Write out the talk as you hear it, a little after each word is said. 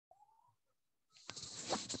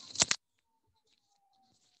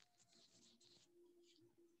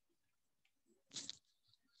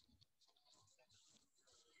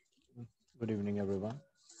Good evening, everyone.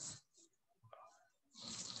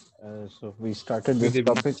 So we started Good this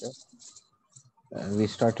evening. topic.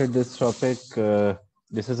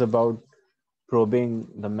 This is about probing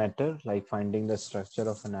the matter, like finding the structure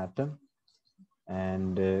of an atom,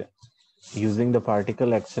 and using the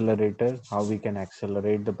particle accelerator, how we can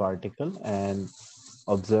accelerate the particle and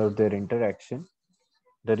observe their interaction.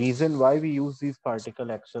 The reason why we use these particle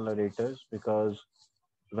accelerators, because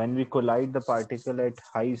when we collide the particle at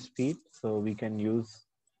high speed, so we can use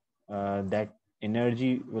that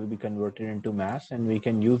energy will be converted into mass, and we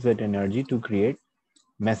can use that energy to create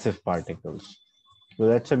massive particles. So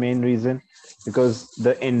that's the main reason, because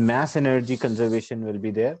the in mass energy conservation will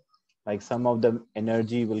be there, like some of the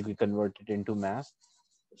energy will be converted into mass,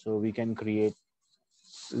 so we can create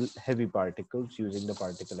heavy particles using the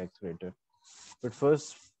particle accelerator. But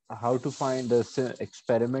first, how to find this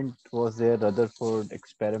experiment was there, Rutherford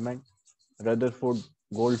experiment, Rutherford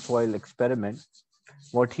gold foil experiment.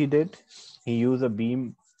 What he did, he used a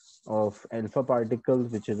beam of alpha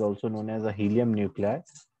particles, which is also known as a helium nuclei,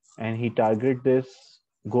 and he targeted this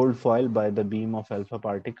gold foil by the beam of alpha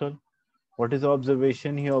particle. What is the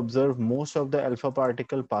observation? He observed most of the alpha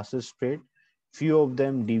particle passes straight, few of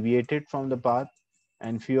them deviated from the path,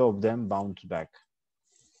 and few of them bounced back.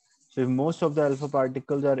 So if most of the alpha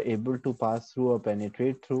particles are able to pass through or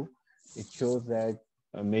penetrate through, it shows that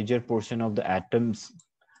a major portion of the atoms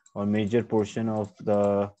or major portion of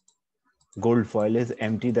the gold foil is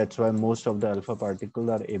empty. That's why most of the alpha particles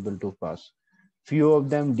are able to pass. Few of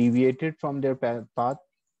them deviated from their path.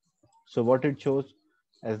 So what it shows,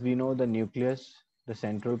 as we know, the nucleus, the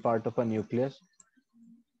central part of a nucleus,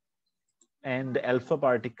 and the alpha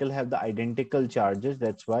particle have the identical charges.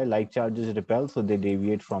 That's why like charges repel, so they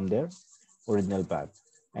deviate from their original path.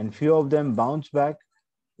 And few of them bounce back.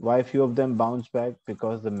 Why few of them bounce back?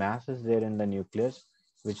 Because the mass is there in the nucleus,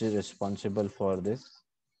 which is responsible for this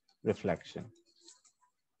reflection.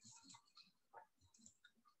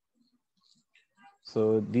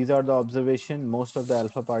 So these are the observation. Most of the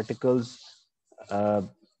alpha particles uh,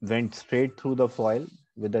 went straight through the foil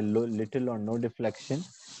with a little or no deflection.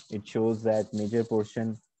 It shows that major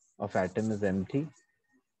portion of atom is empty.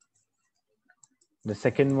 The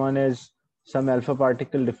second one is some alpha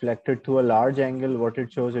particle deflected through a large angle. What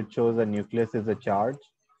it shows the nucleus is a charge,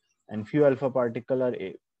 and few alpha particle are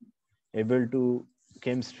able to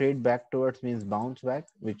came straight back towards, means bounce back,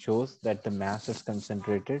 which shows that the mass is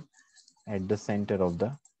concentrated at the center of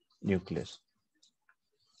the nucleus.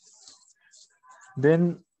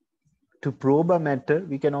 Then to probe a matter,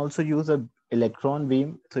 we can also use a electron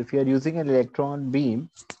beam. So if you are using an electron beam,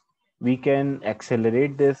 we can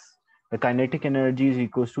accelerate this. The kinetic energy is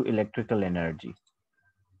equals to electrical energy,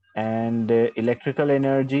 and electrical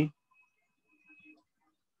energy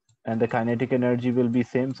and the kinetic energy will be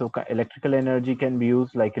same. So electrical energy can be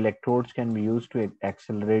used, like electrodes can be used to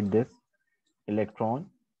accelerate this electron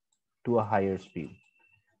to a higher speed.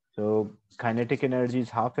 So kinetic energy is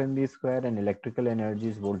half mv square, and electrical energy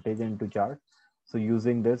is voltage into charge. So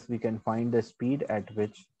using this, we can find the speed at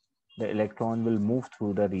which the electron will move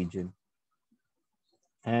through the region.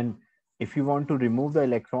 And if you want to remove the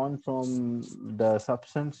electron from the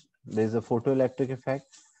substance, there's a photoelectric effect.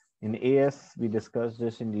 In AS, we discussed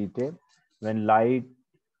this in detail. When light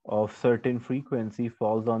of certain frequency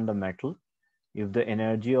falls on the metal, if the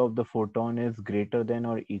energy of the photon is greater than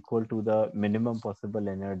or equal to the minimum possible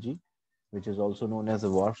energy, which is also known as a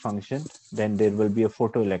Warp function, then there will be a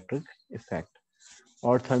photoelectric effect.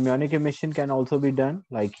 Or thermionic emission can also be done,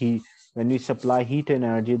 like when we supply heat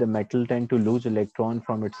energy, the metal tend to lose electron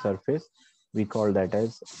from its surface. We call that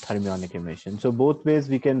as thermionic emission. So both ways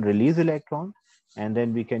we can release electron, and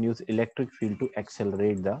then we can use electric field to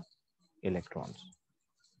accelerate the electrons.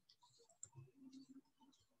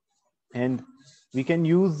 And we can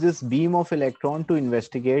use this beam of electron to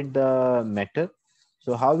investigate the matter.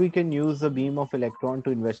 So how we can use the beam of electron to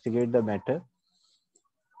investigate the matter?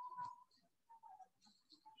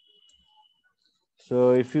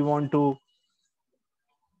 So if we want to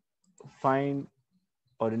find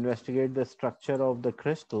or investigate the structure of the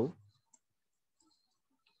crystal,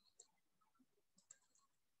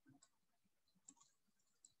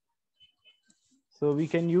 so we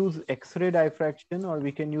can use X-ray diffraction or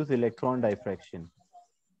we can use electron diffraction.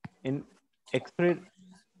 In X-ray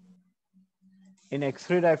in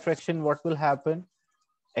X-ray diffraction, what will happen?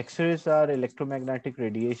 X-rays are electromagnetic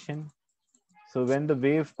radiation. So when the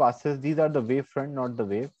wave passes, these are the wave front, not the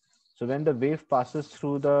wave. So when the wave passes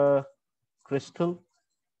through the crystal,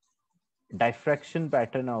 diffraction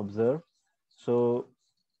pattern are observed. So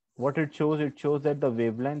what it shows that the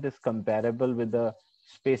wavelength is comparable with the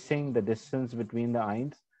spacing, the distance between the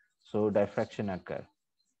ions. so diffraction occur.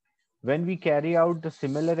 When we carry out the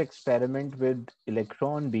similar experiment with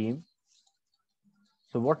electron beam,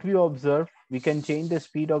 so what we observe, we can change the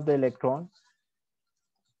speed of the electron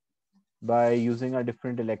by using a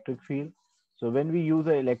different electric field. So when we use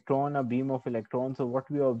an electron, a beam of electrons, so what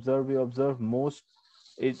we observe most,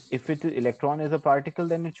 if it electron is a particle,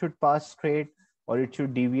 then it should pass straight, or it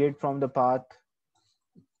should deviate from the path,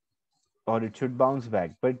 or it should bounce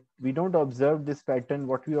back. But we don't observe this pattern.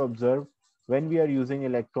 What we observe when we are using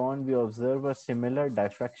electron, we observe a similar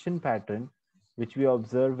diffraction pattern, which we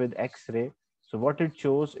observe with X-ray. So what it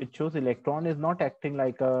shows electron is not acting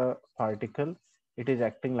like a particle, it is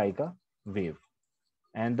acting like a wave.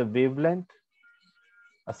 And the wavelength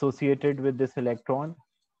associated with this electron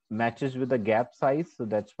matches with the gap size. So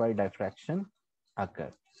that's why diffraction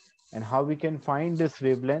occurs. And how we can find this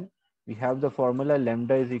wavelength? We have the formula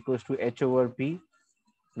lambda is equals to h over p,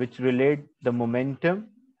 which relate the momentum,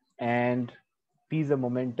 and p is a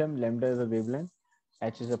momentum, lambda is a wavelength,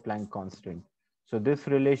 h is a Planck constant. So this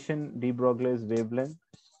relation, de Broglie's wavelength,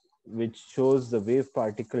 which shows the wave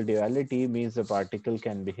particle duality, means the particle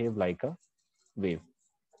can behave like a wave.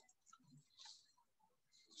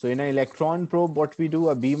 So in an electron probe, what we do,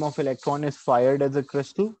 a beam of electron is fired as a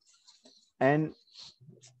crystal, and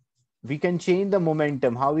we can change the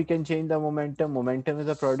momentum. How we can change the momentum? Momentum is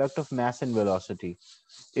a product of mass and velocity.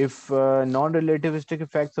 If non-relativistic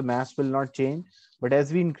effects, the mass will not change. But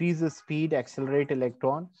as we increase the speed, accelerate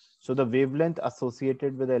electron, so the wavelength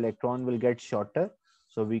associated with the electron will get shorter.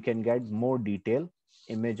 So we can get more detailed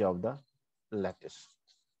image of the lattice.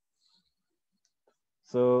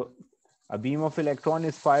 So a beam of electron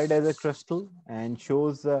is fired as a crystal and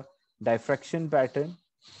shows a diffraction pattern.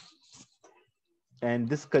 And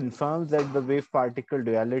this confirms that the wave particle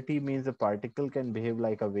duality means a particle can behave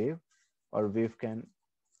like a wave, or wave can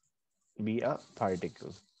be a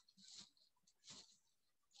particle.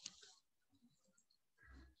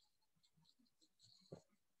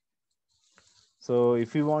 So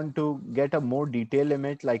if you want to get a more detailed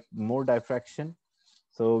image, like more diffraction,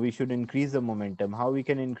 so we should increase the momentum. How we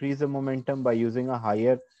can increase the momentum? By using a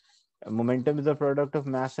higher momentum is a product of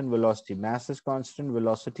mass and velocity. Mass is constant,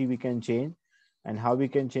 velocity we can change. And how we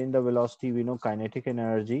can change the velocity? We know kinetic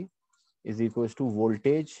energy is equals to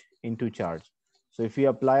voltage into charge. So if we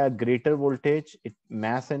apply a greater voltage,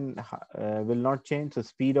 mass and will not change, so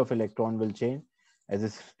speed of electron will change. As the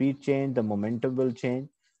speed change, the momentum will change.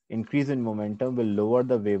 Increase in momentum will lower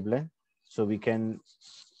the wavelength, so we can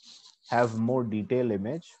have more detailed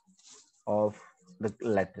image of the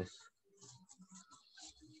lattice.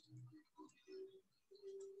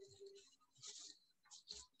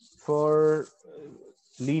 For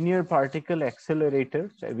linear particle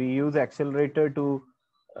accelerators, we use accelerator to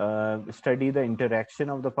study the interaction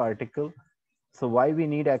of the particle. So why we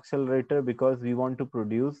need accelerator? Because we want to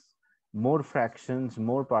produce more fractions,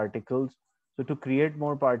 more particles. So to create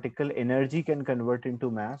more particle, energy can convert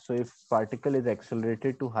into mass. So if particle is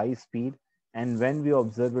accelerated to high speed, and when we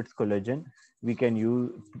observe its collision, we can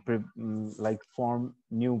use like form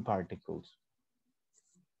new particles.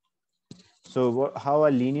 So how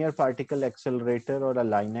a linear particle accelerator or a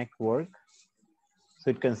LINAC work? So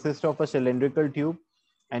it consists of a cylindrical tube,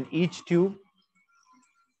 and each tube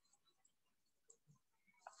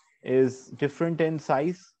is different in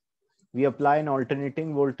size. We apply an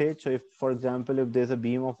alternating voltage. So if, for example, if there's a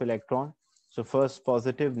beam of electron, so first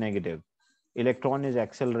positive, negative, electron is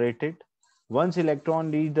accelerated. Once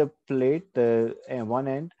electron reach the plate, the one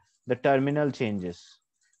end, the terminal changes.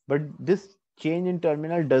 But this change in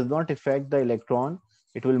terminal does not affect the electron.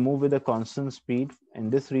 It will move with a constant speed in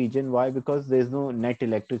this region. Why? Because there's no net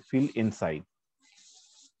electric field inside.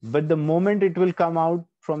 But the moment it will come out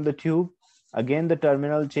from the tube, again the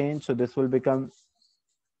terminal change. So this will become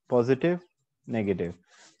positive, negative.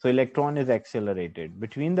 So electron is accelerated.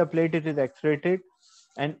 Between the plate, it is accelerated,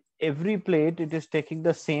 and every plate, it is taking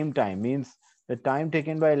the same time. Means the time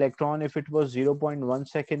taken by electron, if it was 0.1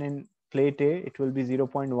 second in plate A, it will be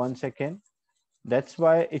 0.1 second. That's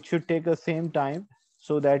why it should take the same time,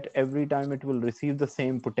 so that every time it will receive the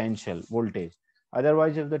same potential voltage.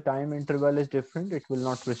 Otherwise, if the time interval is different, it will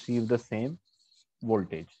not receive the same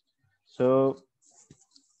voltage. So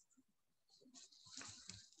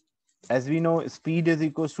as we know, speed is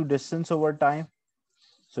equals to distance over time.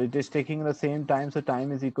 So it is taking the same time. So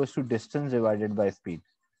time is equals to distance divided by speed.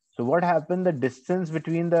 So what happened? The distance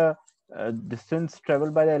between the distance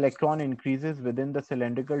traveled by the electron increases within the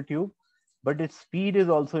cylindrical tube, but its speed is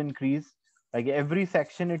also increased. Like every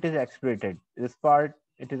section, it is accelerated. This part,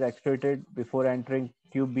 it is accelerated before entering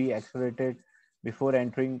tube B, accelerated before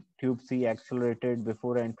entering tube C, accelerated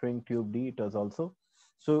before entering tube D. It was also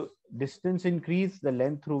So distance increase, the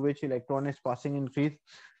length through which electron is passing increase,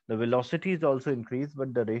 the velocity is also increased,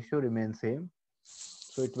 but the ratio remains same.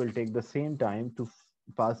 So it will take the same time to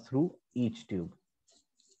pass through each tube.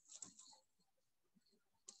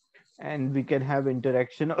 And we can have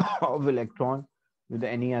interaction of electron with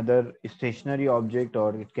any other stationary object,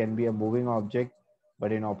 or it can be a moving object,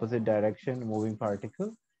 but in opposite direction, moving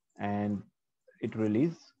particle, and it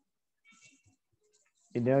release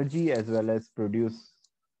energy as well as produce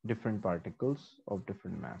different particles of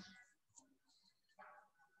different mass.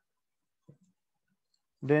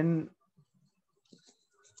 Then,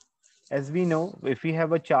 as we know, if we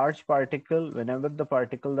have a charged particle, whenever the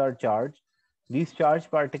particles are charged, these charged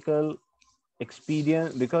particle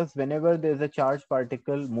experience, because whenever there's a charged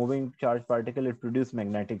particle, moving charged particle, it produces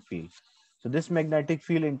magnetic field. So this magnetic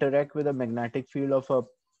field interact with the magnetic field of a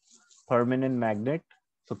permanent magnet.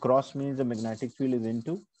 So cross means the magnetic field is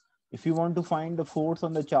into. If you want to find the force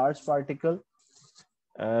on the charged particle,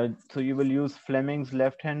 so you will use Fleming's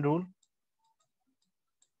left hand rule.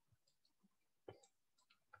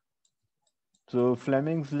 So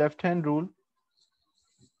Fleming's left hand rule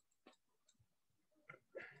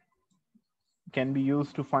can be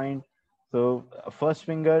used to find. So first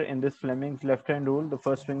finger in this Fleming's left hand rule, the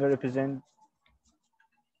first finger represents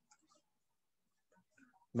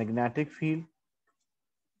magnetic field,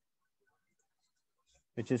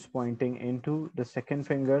 which is pointing into. The second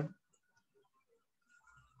finger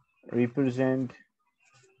represent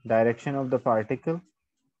direction of the particle,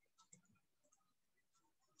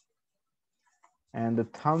 and the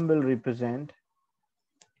thumb will represent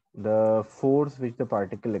the force which the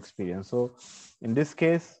particle experience. So in this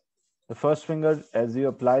case, the first finger, as you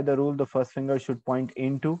apply the rule, the first finger should point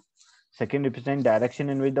into, second represent direction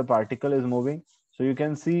in which the particle is moving. So you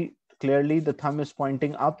can see clearly the thumb is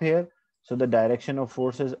pointing up here, so the direction of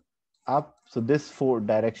force is up. So this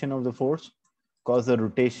direction of the force cause the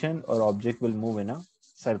rotation, or object will move in a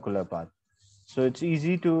circular path. So it's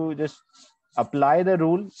easy to just apply the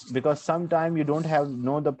rule, because sometimes you don't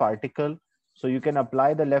know the particle. So you can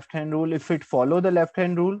apply the left hand rule. If it follow the left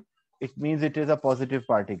hand rule, it means it is a positive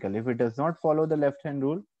particle. If it does not follow the left hand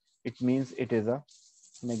rule, it means it is a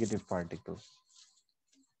negative particle.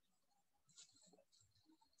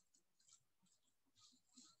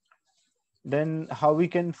 Then how we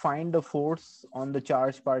can find the force on the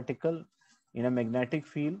charged particle in a magnetic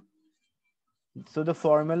field? So the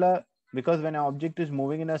formula, because when an object is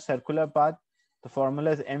moving in a circular path, the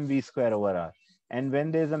formula is mv square over r. And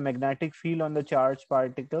when there is a magnetic field on the charged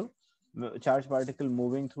particle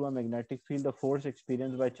moving through a magnetic field, the force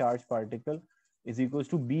experienced by charged particle is equals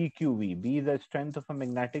to bqv. B is the strength of a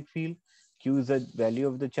magnetic field, q is the value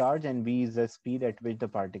of the charge, and v is the speed at which the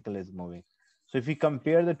particle is moving. So if we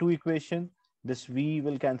compare the two equations, this v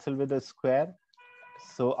will cancel with the square.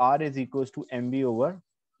 So r is equals to mv over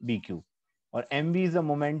bq, or mv is the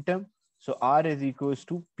momentum. So r is equals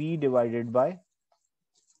to p divided by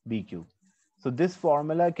bq. So this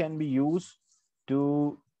formula can be used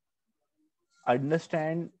to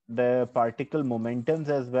understand the particle momentums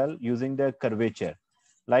as well, using the curvature.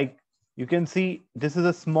 Like you can see, this is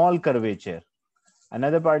a small curvature.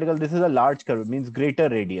 Another particle, this is a large curve, means greater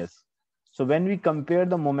radius. So when we compare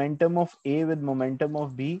the momentum of A with momentum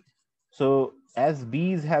of B, so as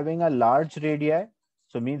B is having a large radii,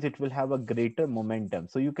 so means it will have a greater momentum.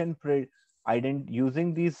 So you can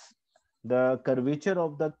using the curvature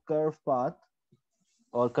of the curve path,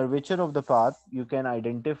 or curvature of the path, you can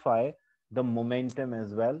identify the momentum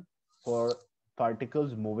as well for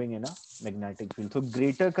particles moving in a magnetic field. So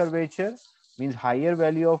greater curvature means higher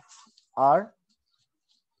value of R.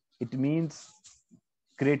 It means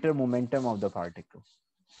greater momentum of the particle.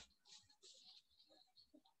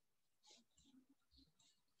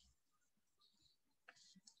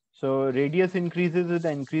 So radius increases with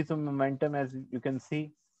the increase of momentum. As you can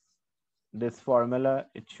see, this formula,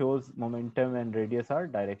 it shows momentum and radius are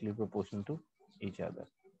directly proportional to each other.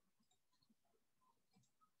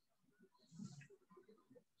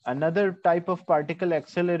 Another type of particle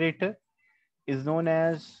accelerator is known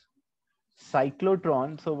as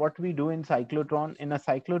cyclotron. So what we do in a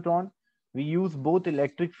cyclotron, we use both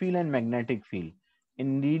electric field and magnetic field.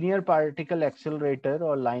 In linear particle accelerator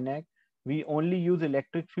or LINAC, we only use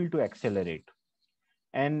electric field to accelerate.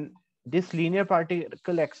 And this linear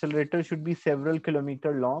particle accelerator should be several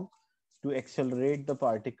kilometers long to accelerate the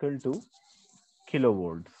particle to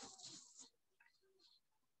kilovolts.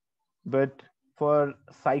 But for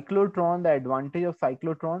cyclotron, the advantage of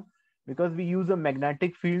cyclotron, because we use a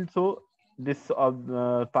magnetic field, so this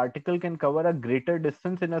particle can cover a greater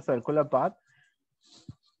distance in a circular path.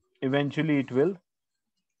 Eventually, it will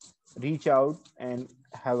reach out and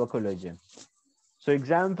have a collision. So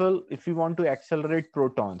example, if we want to accelerate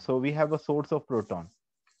proton, so we have a source of proton.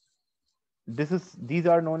 These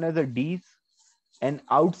are known as the Ds, and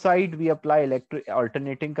outside we apply electric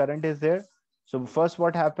alternating current is there. So first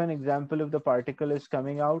what happen, example, if the particle is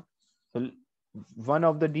coming out, so one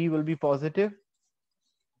of the D will be positive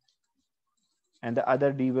and the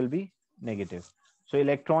other D will be negative. So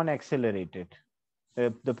electron accelerated,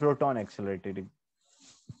 the proton accelerated.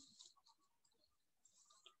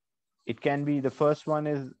 It can be, the first one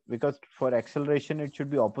is because for acceleration it should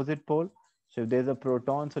be opposite pole. So if there's a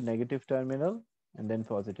proton, so negative terminal and then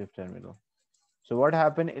positive terminal. So what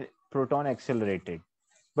happened? Proton accelerated,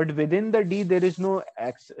 but within the D there is no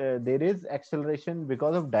there is acceleration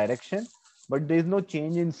because of direction, but there is no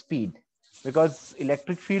change in speed because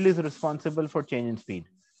electric field is responsible for change in speed.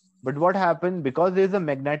 But what happened, because there is a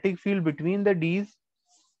magnetic field between the D's.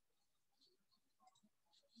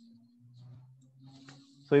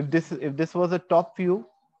 So if this was a top view,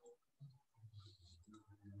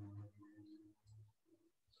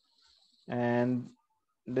 and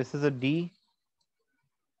this is a D.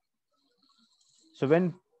 So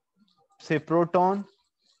when, say, proton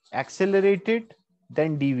accelerated,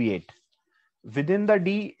 then deviate. Within the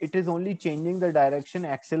D, it is only changing the direction,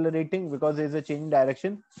 accelerating because there is a change in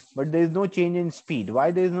direction, but there is no change in speed.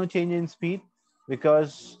 Why there is no change in speed?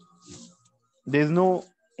 Because there is no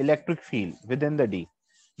electric field within the D.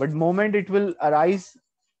 But moment it will arise,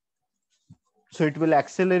 so it will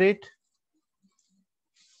accelerate,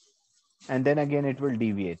 and then again it will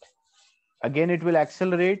deviate. Again it will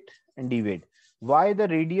accelerate and deviate. Why the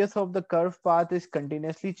radius of the curve path is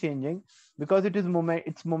continuously changing? Because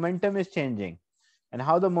its momentum is changing. And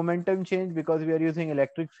how the momentum change? Because we are using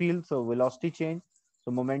electric field, so velocity change, so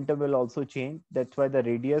momentum will also change. That's why the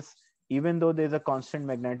radius, even though there's a constant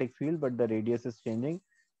magnetic field, but the radius is changing,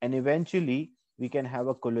 and eventually we can have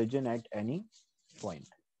a collision at any point.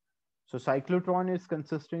 So cyclotron is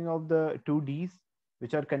consisting of the two Ds,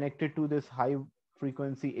 which are connected to this high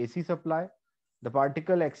frequency AC supply. The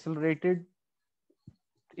particle accelerated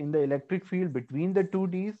in the electric field between the two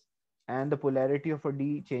Ds, and the polarity of a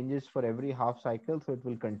D changes for every half cycle, so it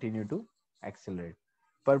will continue to accelerate.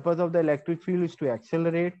 Purpose of the electric field is to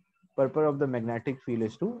accelerate. Purpose of the magnetic field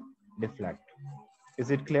is to deflect. Is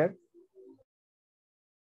it clear?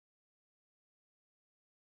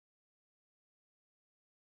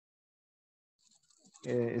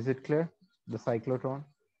 Is it clear? The cyclotron?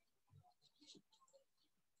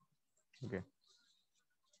 Okay.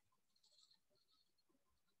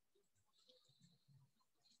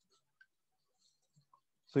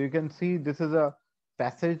 So you can see this is a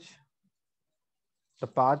passage, the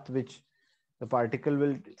path which the particle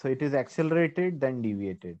will, so it is accelerated, then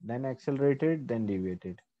deviated, then accelerated, then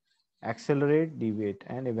deviated, accelerate, deviate,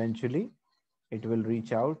 and eventually it will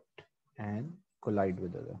reach out and collide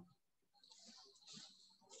with other.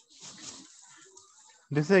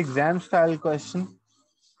 This is an exam style question.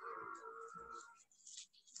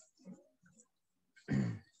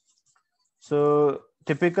 So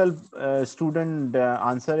typical student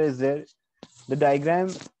answer is there. The diagram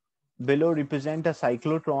below represent a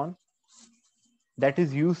cyclotron that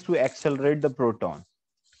is used to accelerate the proton.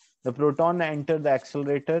 The proton enter the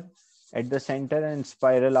accelerator at the center and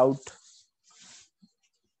spiral out.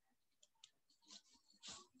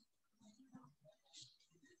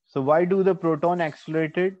 So why do the proton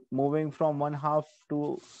accelerated, moving from one half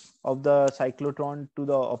of the cyclotron to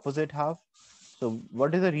the opposite half? So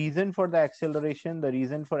what is the reason for the acceleration? The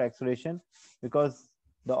reason for acceleration, because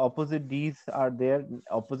the opposite Ds are there,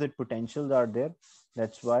 opposite potentials are there.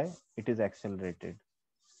 That's why it is accelerated.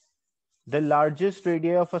 The largest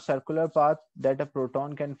radii of a circular path that a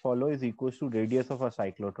proton can follow is equal to radius of a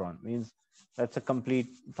cyclotron. Means that's a complete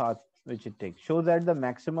path which it takes. Shows that the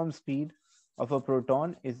maximum speed of a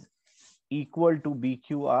proton is equal to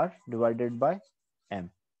BQR divided by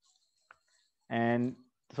M. And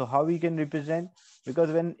so how we can represent?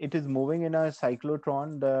 Because when it is moving in a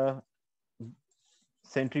cyclotron, the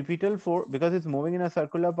centripetal force, because it's moving in a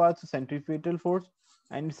circular path, so centripetal force,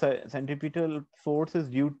 and centripetal force is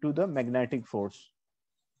due to the magnetic force.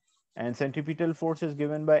 And centripetal force is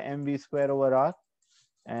given by mv square over r,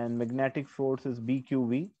 and magnetic force is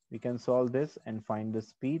bqv. We can solve this and find the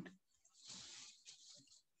speed.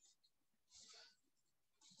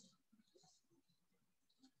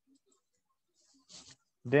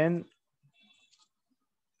 Then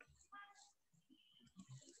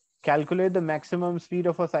calculate the maximum speed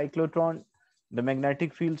of a cyclotron. The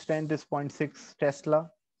magnetic field strength is 0.6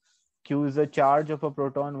 Tesla. Q is the charge of a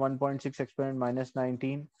proton, 1.6 exponent minus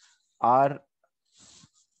 19. R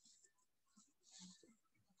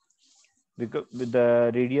because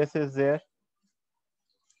the radius is there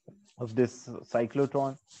of this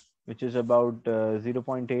cyclotron, which is about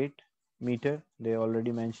 0.8 meter, they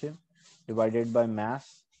already mentioned, divided by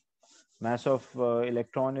mass. Mass of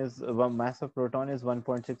electron is mass of proton is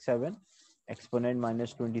 1.67, exponent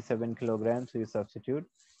minus 27 kilograms. So you substitute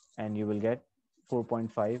and you will get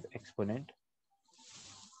 4.5 exponent.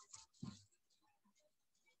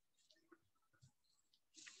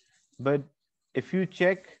 But if you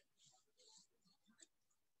check,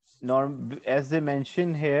 as they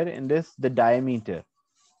mentioned here in this, the diameter.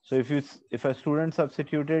 So if a student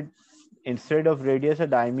substituted instead of radius a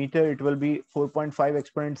diameter, it will be 4.5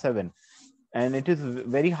 exponent 7, and it is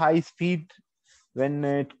very high speed. When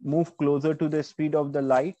it moves closer to the speed of the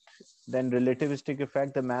light, then relativistic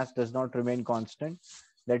effect, the mass does not remain constant.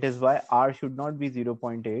 That is why R should not be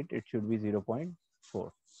 0.8, it should be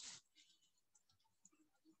 0.4.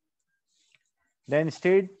 Then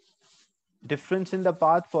state difference in the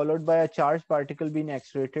path followed by a charged particle being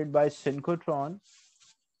accelerated by synchrotron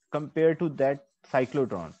compared to that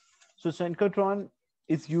cyclotron. So synchrotron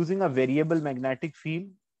is using a variable magnetic field.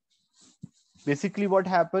 Basically what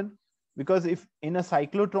happened, because if in a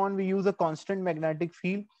cyclotron we use a constant magnetic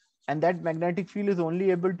field, and that magnetic field is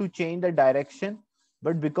only able to change the direction,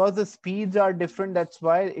 but because the speeds are different, that's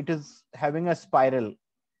why it is having a spiral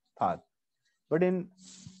path. But in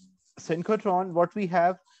synchrotron, what we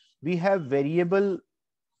have variable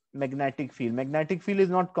magnetic field. Magnetic field is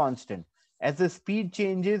not constant. As the speed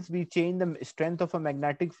changes, we change the strength of a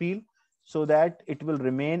magnetic field so that it will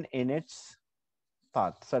remain in its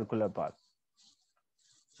path, circular path.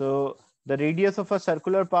 So the radius of a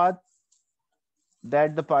circular path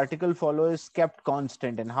that the particle follows is kept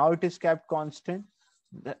constant. And how it is kept constant?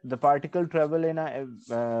 The particle travel in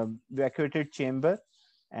a vacuated chamber,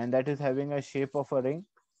 and that is having a shape of a ring.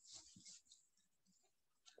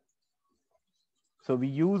 So we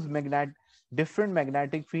use different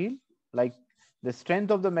magnetic field, like the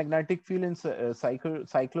strength of the magnetic field in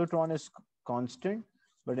cyclotron is constant,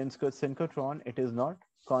 but in synchrotron it is not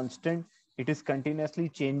constant. It is continuously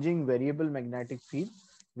changing variable magnetic field,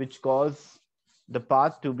 which cause the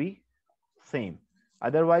path to be same.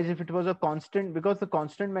 Otherwise, if it was a constant, because the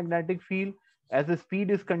constant magnetic field, as the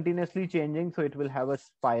speed is continuously changing, so it will have a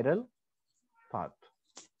spiral path.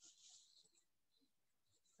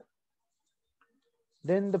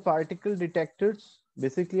 Then the particle detectors,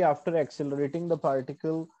 basically after accelerating the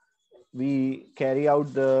particle, we carry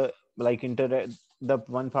out the the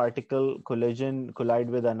one particle collide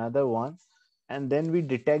with another one, and then we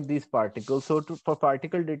detect these particles. So for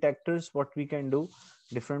particle detectors, what we can do,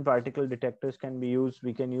 different particle detectors can be used.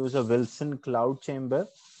 We can use a Wilson cloud chamber,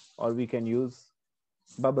 or we can use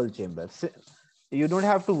bubble chamber. So you don't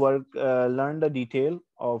have to learn the detail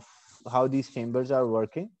of how these chambers are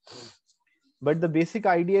working, but the basic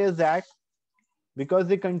idea is that because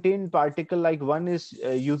they contain particle, like one is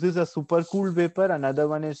uses a supercooled vapor, another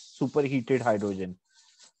one is superheated hydrogen.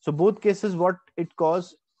 So both cases, what it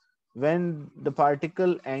cause, when the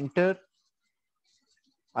particle enter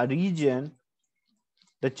a region,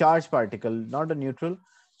 the charged particle, not a neutral,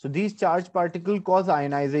 so these charged particle cause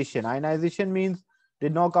ionization. Ionization means they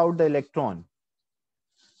knock out the electron.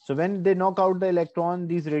 So when they knock out the electron,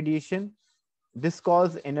 these radiation, this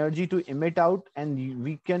cause energy to emit out, and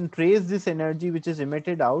we can trace this energy which is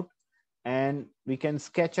emitted out, and we can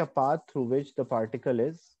sketch a path through which the particle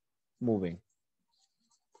is moving.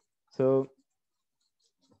 So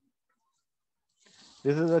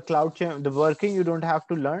this is a cloud chamber. The working you don't have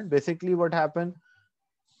to learn. Basically what happened,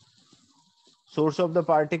 source of the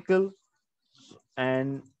particle,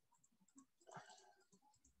 and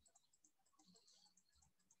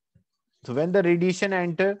so when the radiation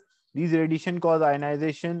enter, these radiation cause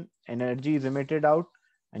ionization, energy is emitted out,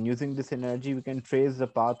 and using this energy we can trace the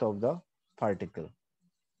path of the particle.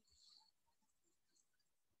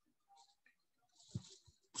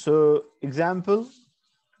 So example,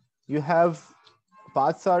 you have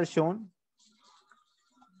paths are shown.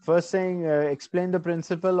 First saying, explain the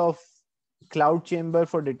principle of cloud chamber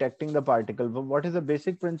for detecting the particle. What is the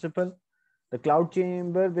basic principle? The cloud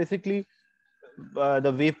chamber, basically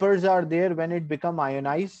the vapors are there. When it become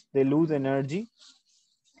ionized, they lose energy.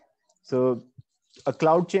 So a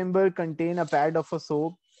cloud chamber contain a pad of a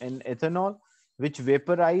soap and ethanol, which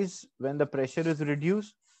vaporize when the pressure is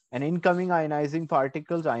reduced, and incoming ionizing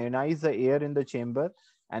particles ionize the air in the chamber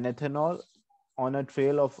and ethanol on a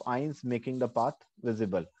trail of ions, making the path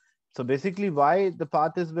visible. So basically why the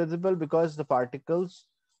path is visible, because the particles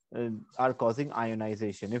are causing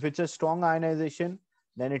ionization. If it's a strong ionization,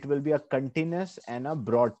 then it will be a continuous and a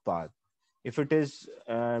broad path. If it is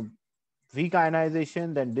weak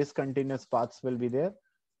ionization, then discontinuous paths will be there,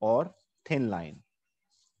 or thin line.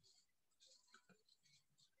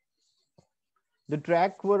 The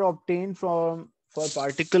track were obtained for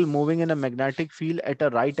particle moving in a magnetic field at a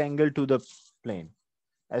right angle to the plane.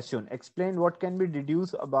 As shown, explain what can be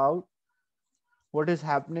deduced about what is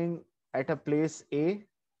happening at a place A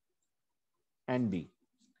and B.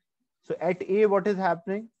 So at A, what is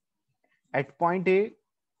happening? At point a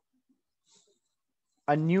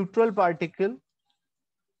neutral particle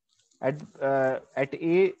at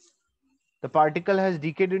A, the particle has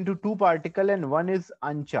decayed into two particles and one is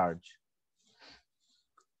uncharged.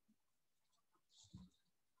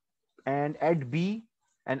 And at B,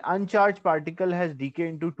 an uncharged particle has decayed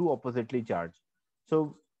into two oppositely charged.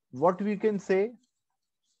 So what we can say,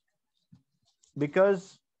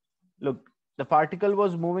 because look, the particle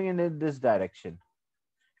was moving in this direction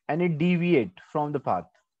and it deviate from the path.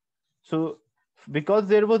 So because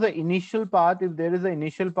there was an initial path, if there is an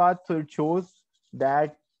initial path, so it shows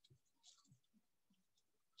that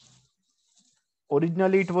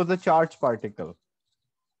originally it was a charged particle.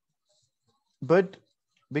 But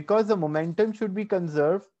because the momentum should be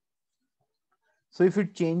conserved, so if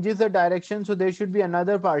it changes the direction, so there should be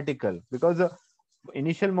another particle, because the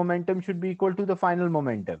initial momentum should be equal to the final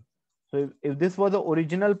momentum. So if this was the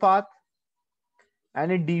original path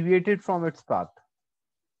and it deviated from its path,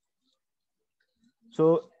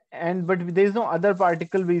 so but there is no other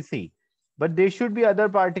particle we see, but there should be other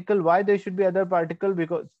particle. Why there should be other particle?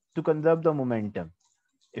 Because to conserve the momentum.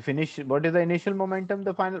 If initial, what is the initial momentum?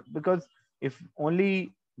 The final, because if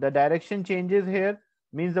only the direction changes here,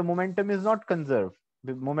 means the momentum is not conserved.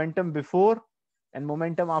 The momentum before and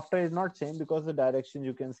momentum after is not same, because the direction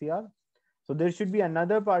you can see are. So there should be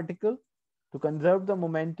another particle to conserve the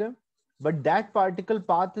momentum, but that particle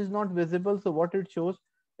path is not visible. So what it shows?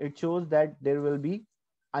 It shows that there will be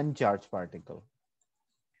uncharged particle.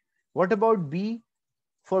 What about B?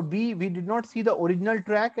 For B, we did not see the original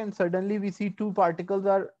track, and suddenly we see two particles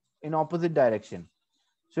are in opposite direction.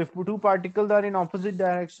 So if two particles are in opposite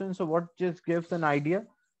direction, so what just gives an idea?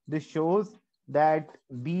 This shows that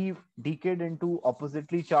B decayed into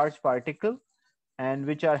oppositely charged particle, and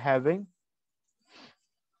which are having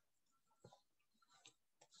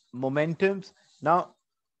momentums. Now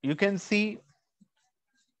you can see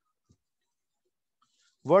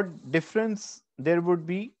what difference there would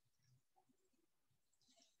be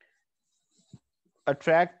a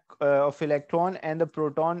track of electron and the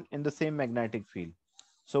proton in the same magnetic field.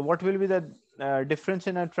 So what will be the difference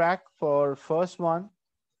in a track for first one?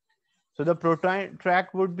 So the proton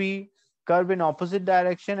track would be curved in opposite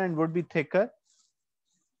direction and would be thicker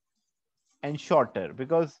and shorter,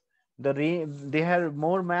 because they have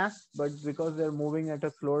more mass, but because they're moving at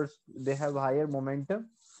a slower, they have higher momentum.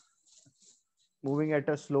 Moving at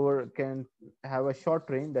a slower can have a short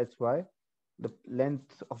range. That's why the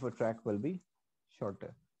length of a track will be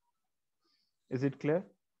shorter. Is it clear?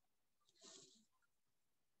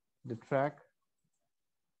 The track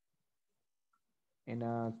in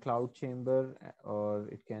a cloud chamber, or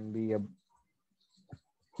it can be a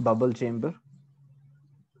bubble chamber.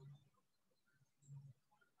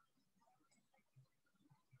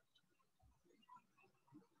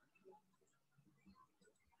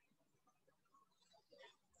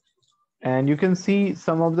 And you can see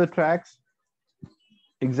some of the tracks.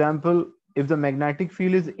 Example, if the magnetic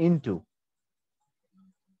field is into.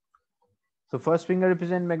 So first finger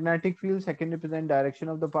represent magnetic field, second represent direction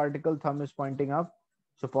of the particle, thumb is pointing up.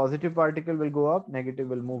 So positive particle will go up, negative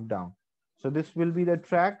will move down. So this will be the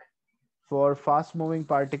track for fast moving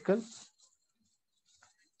particle.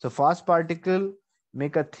 So fast particle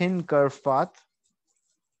make a thin curved path.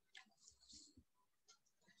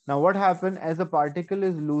 Now what happens as the particle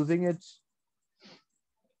is losing its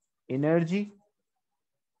energy?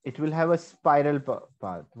 It will have a spiral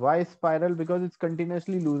path. Why spiral? Because it's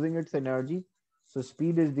continuously losing its energy. So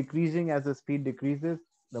speed is decreasing. As the speed decreases,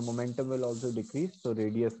 the momentum will also decrease. So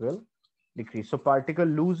radius will decrease. So particle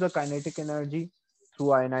lose the kinetic energy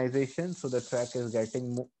through ionization. So the track is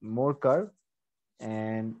getting more curved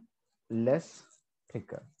and less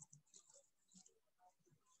thicker.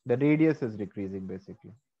 The radius is decreasing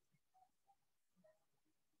basically.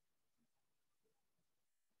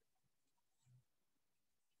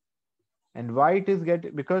 And why it is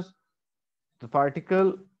getting? Because the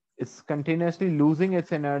particle is continuously losing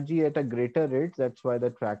its energy at a greater rate. That's why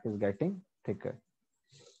the track is getting thicker.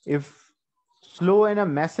 If slow and a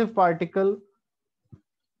massive particle,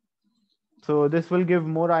 so this will give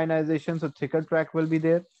more ionization, so thicker track will be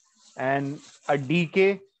there. And a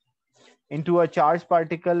decay into a charged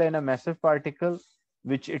particle and a massive particle,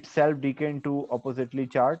 which itself decay into oppositely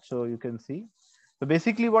charged. So you can see. So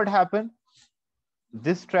basically what happened,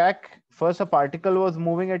 this track, first a particle was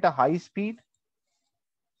moving at a high speed,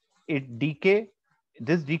 it decay.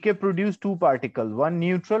 This decay produced two particles, one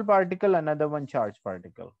neutral particle, another one charged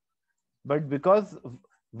particle. But because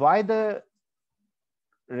why the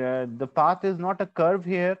path is not a curve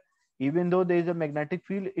here, even though there is a magnetic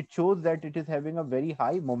field, it shows that it is having a very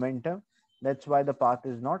high momentum. That's why the path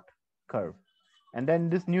is not curved. And then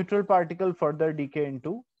this neutral particle further decay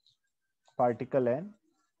into particle n,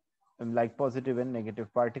 like positive and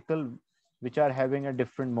negative particle, which are having a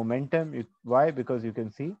different momentum. Why? Because you can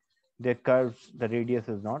see their curves, the radius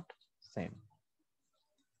is not same.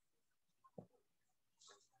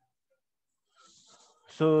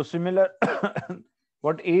 So similar,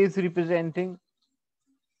 what A is representing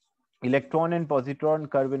electron and positron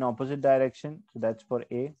curve in opposite direction. So that's for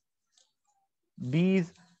A. B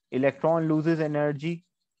is electron loses energy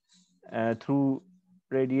through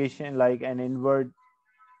radiation, like an inward.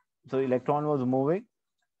 So electron was moving,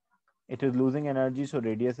 it is losing energy, so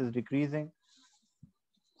radius is decreasing.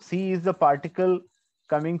 C is the particle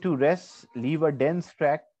coming to rest, leave a dense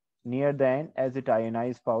track near the end as it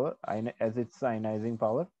ionizes power, as its ionizing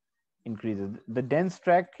power increases. The dense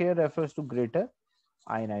track here refers to greater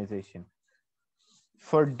ionization.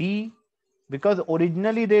 For D, because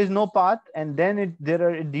originally there is no path and then it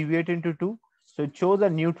deviate into two, so it shows a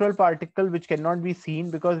neutral particle which cannot be seen,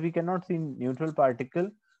 because we cannot see neutral particle,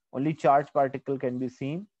 only charged particle can be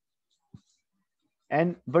seen.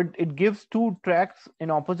 And but it gives two tracks in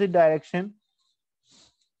opposite direction.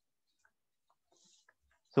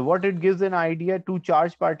 So what it gives an idea, two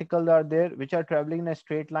charged particles are there which are traveling in a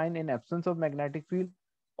straight line in absence of magnetic field,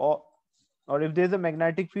 or if there's a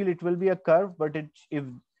magnetic field, it will be a curve. But if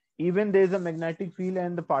even there's a magnetic field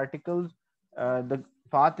and the particles, the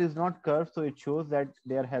path is not curved, so it shows that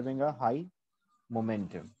they are having a high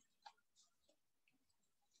momentum.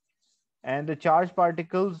 And the charged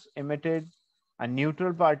particles emitted a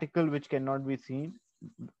neutral particle which cannot be seen.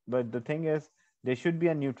 But the thing is, there should be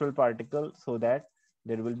a neutral particle so that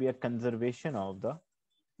there will be a conservation of the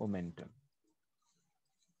momentum.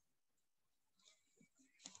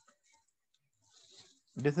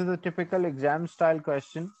 This is a typical exam style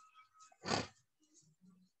question.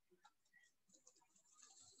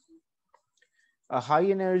 A high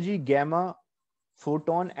energy gamma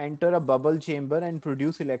photon enter a bubble chamber and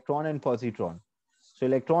produce electron and positron. So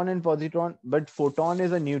electron and positron, but photon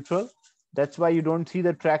is a neutral. That's why you don't see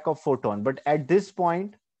the track of photon. But at this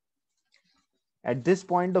point,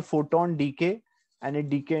 the photon decay, and it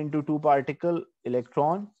decay into two particle,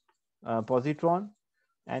 electron, positron,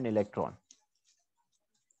 and electron.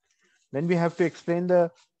 Then we have to explain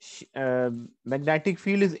the magnetic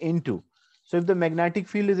field is into. So if the magnetic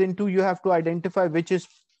field is into, you have to identify which is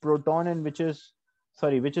proton and which is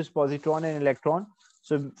positron and electron.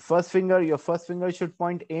 So your first finger should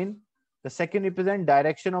point in. The second represent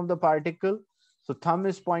direction of the particle. So thumb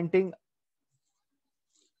is pointing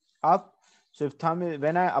up. So if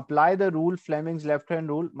when I apply the rule, Fleming's left hand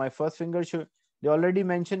rule, my first finger should, they already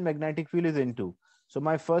mentioned magnetic field is into. So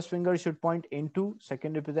my first finger should point into,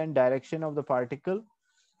 second represent direction of the particle,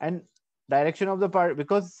 and direction of the part,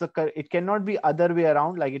 because it cannot be other way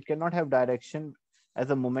around, like it cannot have direction, as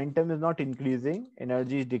the momentum is not increasing,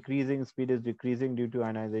 energy is decreasing, speed is decreasing due to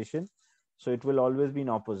ionization. So it will always be in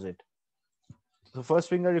opposite. So first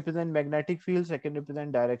finger represent magnetic field, second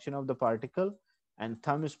represent direction of the particle, and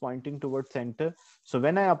thumb is pointing towards center. So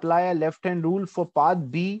when I apply a left hand rule for path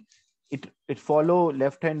B, it follow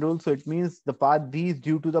left hand rule. So it means the path B is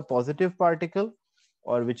due to the positive particle,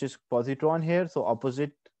 or which is positron here. So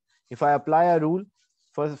opposite, if I apply a rule,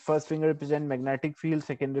 first finger represent magnetic field,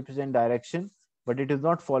 second represent direction, but it is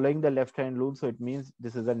not following the left hand rule. So it means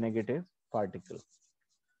this is a negative particle.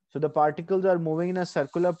 So the particles are moving in a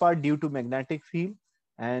circular path due to magnetic field,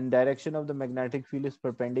 and direction of the magnetic field is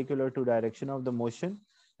perpendicular to direction of the motion.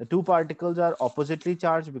 The two particles are oppositely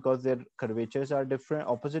charged because their curvatures are different,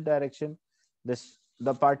 opposite direction.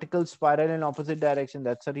 The particles spiral in opposite direction.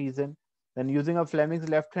 That's the reason. Then using a Fleming's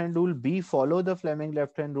left hand rule, B follow the Fleming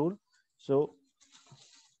left hand rule. So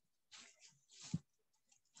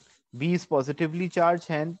B is positively charged,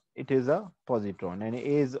 and it is a positron, and A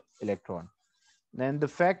is electron. Then the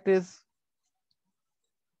fact is,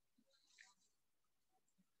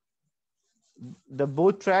 the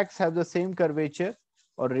both tracks have the same curvature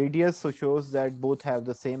or radius, so shows that both have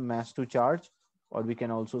the same mass to charge, or we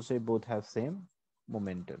can also say both have same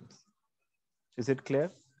momentums. Is it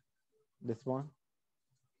clear, this one?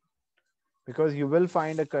 Because you will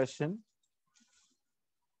find a question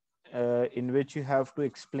in which you have to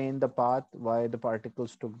explain the path, why the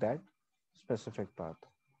particles took that specific path.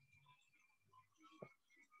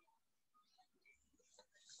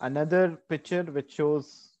 Another picture which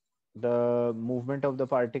shows the movement of the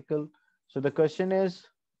particle. So the question is,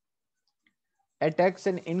 at x,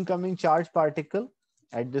 an incoming charge particle,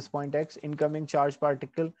 at this point x, incoming charge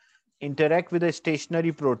particle interact with a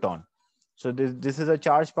stationary proton. So this is a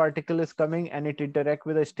charge particle is coming and it interact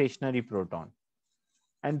with a stationary proton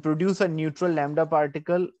and produce a neutral lambda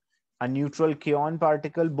particle, a neutral kaon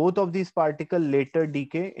particle. Both of these particles later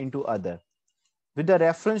decay into other. With the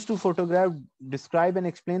reference to photograph, describe and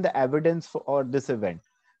explain the evidence for this event.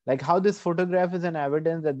 Like how this photograph is an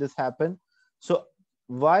evidence that this happened. So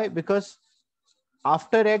why? Because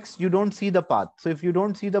after X, you don't see the path. So if you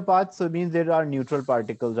don't see the path, so it means there are neutral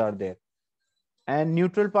particles are there. And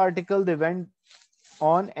neutral particle, they went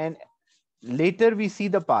on and later we see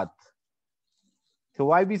the path. So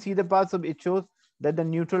why we see the path? So it shows that the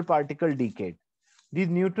neutral particle decayed. These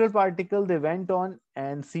neutral particles, they went on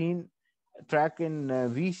and seen track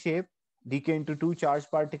in V shape, decay into two charged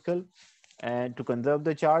particle and to conserve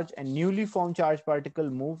the charge, and newly formed charged particle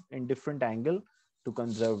move in different angle to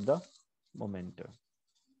conserve the momentum.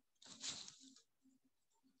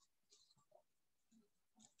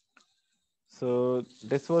 So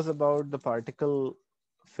this was about the particle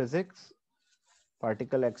physics,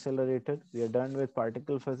 particle accelerator. We are done with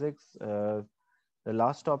particle physics. The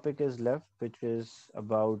last topic is left, which is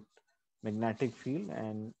about magnetic field,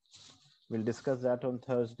 and we'll discuss that on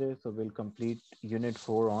Thursday. So we'll complete unit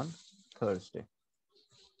 4 on Thursday.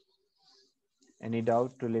 Any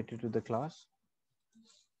doubt related to the class?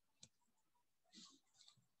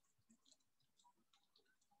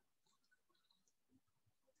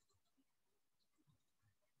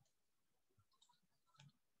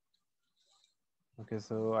 Okay,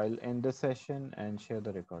 so I'll end the session and share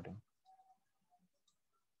the recording.